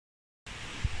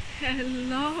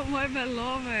Hello, my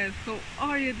beloved. How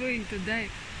are you doing today?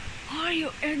 Are you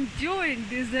enjoying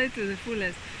this day to the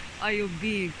fullest? Are you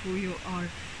being who you are?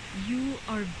 You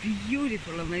are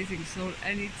beautiful, amazing soul,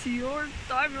 and it's your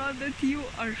time now that you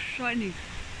are shining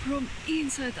from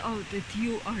inside out, that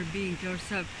you are being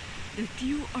yourself, that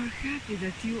you are happy,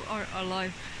 that you are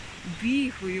alive. Be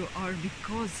who you are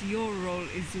because your role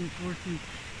is important.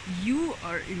 You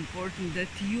are important, that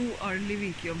you are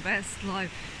living your best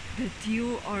life, that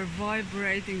you are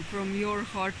vibrating from your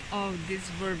heart out this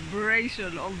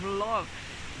vibration of love,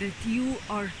 that you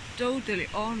are totally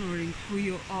honoring who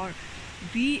you are.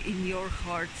 Be in your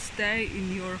heart, stay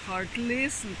in your heart,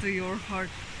 listen to your heart,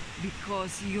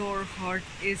 because your heart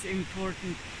is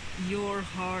important. Your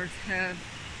heart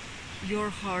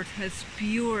has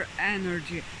pure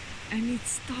energy, and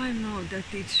it's time now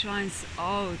that it shines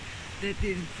out, that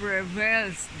it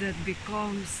prevails, that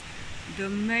becomes the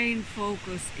main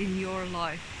focus in your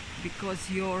life, because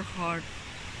your heart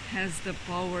has the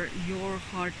power. Your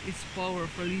heart is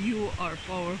powerful. You are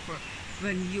powerful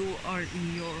when you are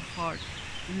in your heart.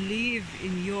 Live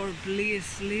in your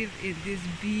bliss, live in this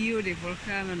beautiful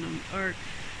heaven on earth,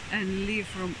 and live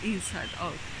from inside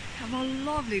out. Have a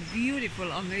lovely,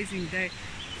 beautiful, amazing day.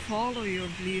 Follow your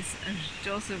bliss, as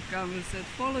Joseph Campbell said,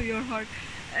 follow your heart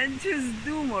and just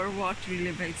do more what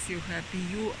really makes you happy.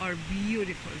 You are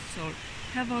beautiful soul.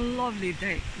 Have a lovely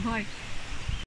day. Bye.